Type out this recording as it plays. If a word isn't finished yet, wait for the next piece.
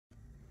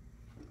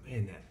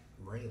Man, that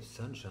ray of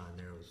sunshine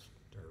there was,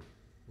 or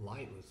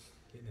light was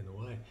getting in the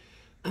way.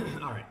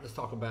 All right, let's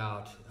talk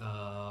about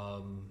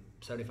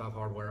 75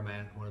 hard where I'm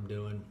at, what I'm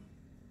doing.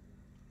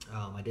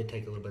 I did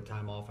take a little bit of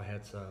time off. I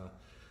had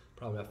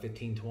probably about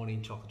 15, 20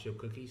 chocolate chip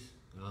cookies.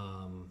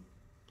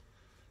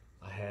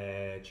 I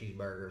had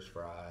cheeseburgers,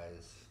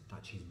 fries,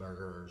 not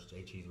cheeseburgers,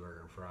 a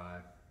cheeseburger and fry.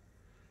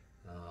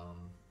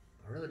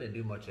 I really didn't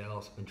do much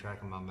else. I've been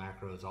tracking my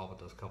macros all but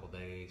those couple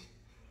days.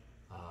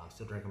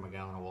 Still drinking my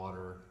gallon of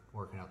water,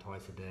 working out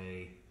twice a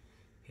day,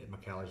 hitting my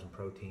calories and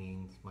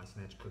proteins, might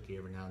snatch a cookie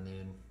every now and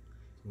then.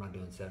 I'm not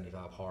doing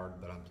 75 hard,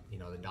 but I'm,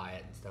 the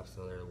diet and stuff's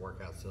still there, the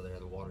workout's still there,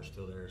 the water's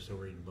still there. Still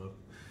reading the book.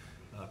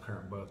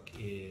 Current book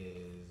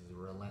is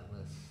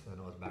Relentless. I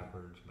know it's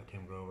backwards by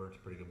Tim Grover. It's a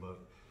pretty good book.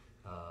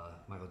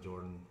 Michael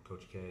Jordan,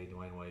 Coach K,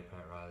 Dwayne Wade,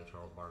 Pat Riley,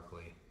 Charles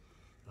Barkley.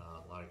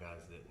 A lot of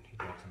guys that he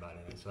talks about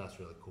in it, so that's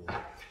really cool.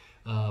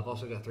 I've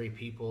also got 3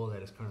 people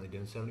that is currently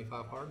doing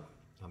 75 hard.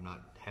 I'm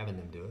not having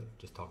them do it,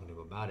 just talking to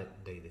them about it.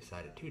 They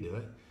decided to do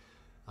it.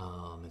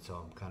 And so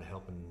I'm kind of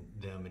helping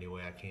them any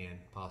way I can,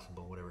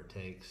 possible, whatever it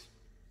takes.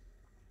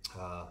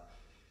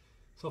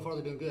 So far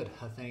they're doing good.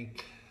 I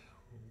think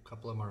a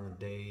couple of them are on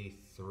day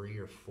 3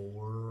 or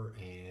 4,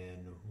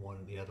 and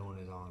the other one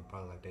is on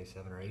probably like day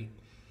 7 or 8.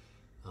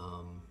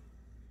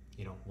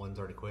 One's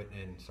already quit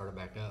and started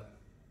back up.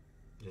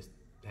 Just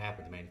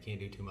happens, man. You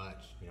can't do too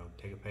much.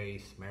 Take a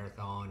pace,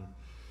 marathon,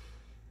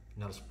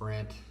 not a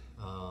sprint.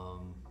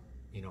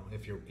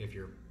 If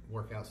your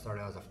workout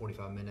started out as a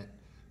 45-minute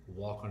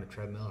walk on a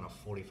treadmill and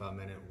a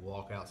 45-minute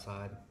walk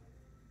outside,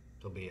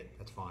 so be it.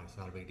 That's fine. It's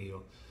not a big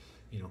deal.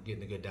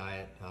 Getting a good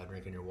diet,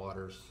 drinking your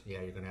waters.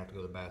 Yeah, you're gonna have to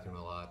go to the bathroom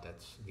a lot.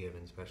 That's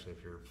given, especially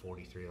if you're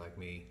 43 like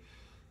me.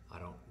 I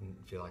don't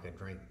feel like I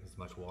drink as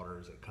much water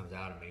as it comes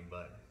out of me,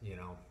 but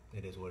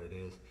it is what it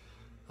is.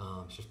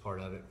 It's just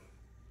part of it.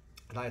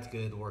 The diet's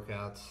good, the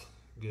workout's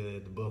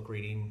good, the book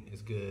reading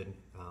is good.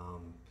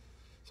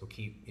 So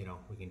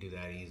we can do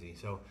that easy.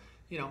 So,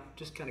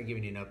 just kind of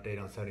giving you an update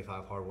on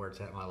 75 hard, where it's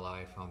at in my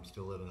life. I'm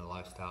still living the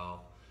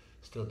lifestyle,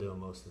 still doing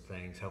most of the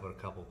things, helping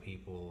a couple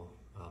people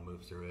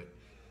move through it.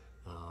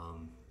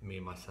 Me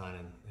and my son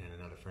and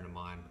another friend of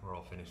mine, we're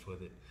all finished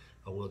with it.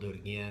 I will do it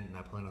again, and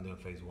I plan on doing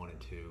phase 1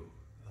 and 2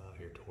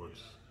 here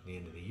towards the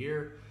end of the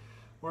year,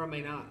 or I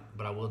may not,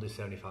 but I will do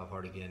 75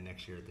 hard again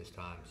next year at this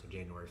time, so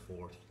January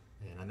 4th.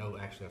 And I know,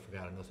 actually, I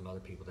forgot, I know some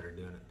other people that are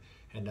doing it.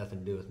 Had nothing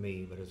to do with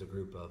me, but as a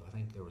group of, I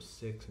think there was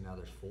 6, and now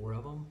there's 4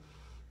 of them.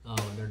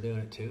 They're doing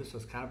it too, so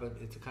it's kind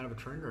of a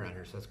trend around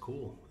here, so that's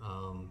cool.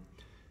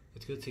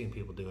 It's good seeing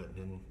people do it,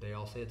 and they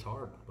all say it's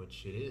hard,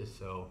 which it is,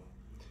 so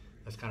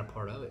that's kind of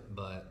part of it.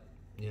 But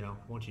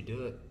once you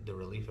do it, the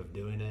relief of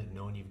doing it,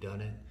 knowing you've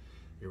done it,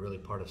 you're really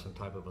part of some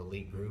type of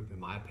elite group, in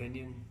my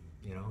opinion.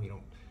 You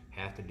don't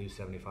have to do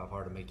 75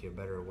 hard to make you a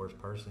better or worse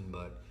person,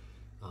 but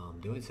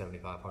doing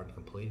 75 hard and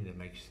completing it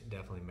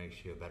definitely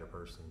makes you a better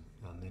person,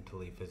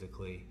 mentally,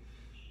 physically,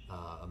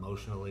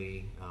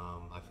 emotionally.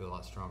 I feel a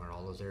lot stronger in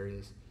all those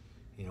areas.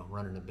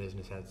 Running a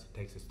business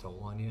takes its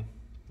toll on you,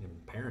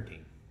 and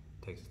parenting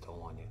takes its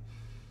toll on you.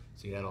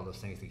 So you add all those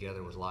things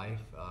together with life.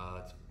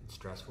 It's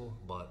stressful,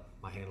 but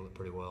I handle it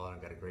pretty well, and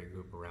I've got a great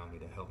group around me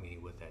to help me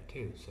with that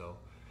too. So,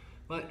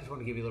 but just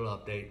want to give you a little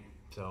update.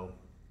 So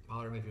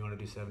holler at me if you want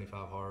to do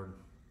 75 hard.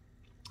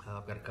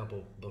 I've got a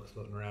couple books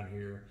floating around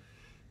here.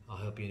 I'll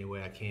help you any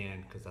way I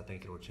can, because I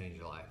think it will change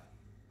your life.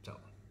 So,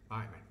 all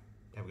right, man.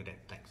 Have a good day.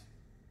 Thanks.